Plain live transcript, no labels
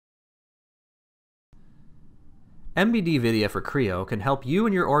MBDVidia for Creo can help you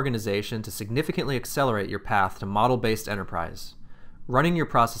and your organization to significantly accelerate your path to model-based enterprise, running your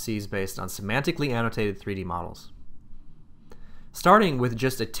processes based on semantically annotated 3D models. Starting with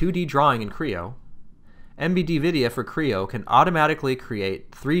just a 2D drawing in Creo, MBDVidia for Creo can automatically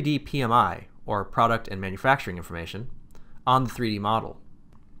create 3D PMI, or product and manufacturing information, on the 3D model.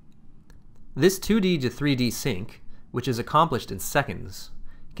 This 2D to 3D sync, which is accomplished in seconds,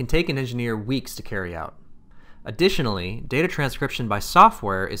 can take an engineer weeks to carry out. Additionally, data transcription by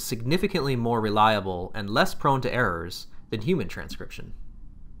software is significantly more reliable and less prone to errors than human transcription.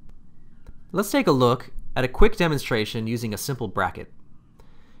 Let's take a look at a quick demonstration using a simple bracket.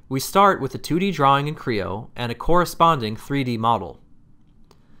 We start with a 2D drawing in Creo and a corresponding 3D model.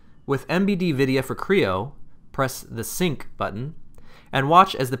 With MBDVidia for Creo, press the Sync button and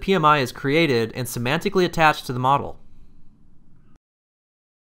watch as the PMI is created and semantically attached to the model.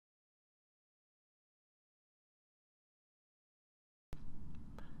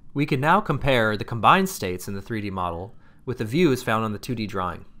 We can now compare the combined states in the 3D model with the views found on the 2D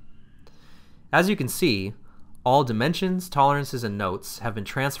drawing. As you can see, all dimensions, tolerances, and notes have been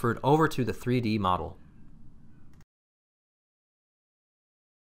transferred over to the 3D model.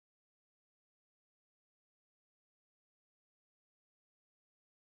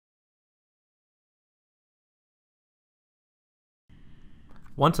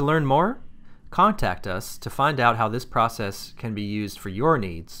 Want to learn more? Contact us to find out how this process can be used for your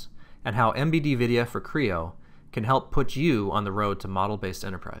needs and how MBDVidia for Creo can help put you on the road to model-based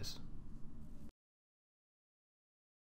enterprise.